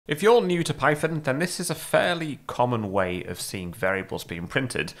If you're new to Python, then this is a fairly common way of seeing variables being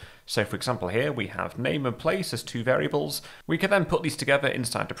printed. So for example here, we have name and place as two variables. We can then put these together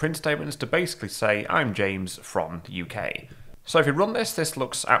inside the print statements to basically say, I'm James from the UK. So if you run this, this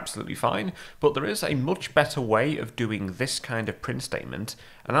looks absolutely fine, but there is a much better way of doing this kind of print statement,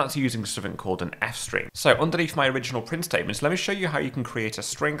 and that's using something called an f-string. So underneath my original print statements, let me show you how you can create a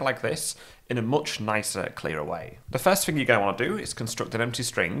string like this in a much nicer, clearer way. The first thing you're going to want to do is construct an empty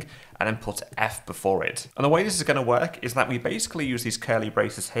string and then put f before it. And the way this is going to work is that we basically use these curly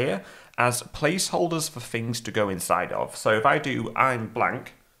braces here as placeholders for things to go inside of. So if I do I'm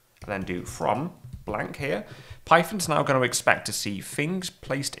blank, and then do from blank here, Python's now going to expect to see things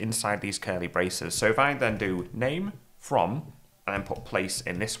placed inside these curly braces. So if I then do name from and then put place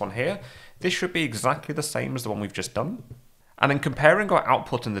in this one here, this should be exactly the same as the one we've just done. And then comparing our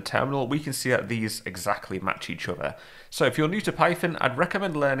output in the terminal, we can see that these exactly match each other. So if you're new to Python, I'd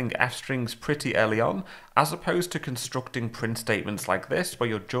recommend learning f-strings pretty early on, as opposed to constructing print statements like this, where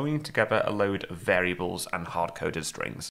you're joining together a load of variables and hard-coded strings.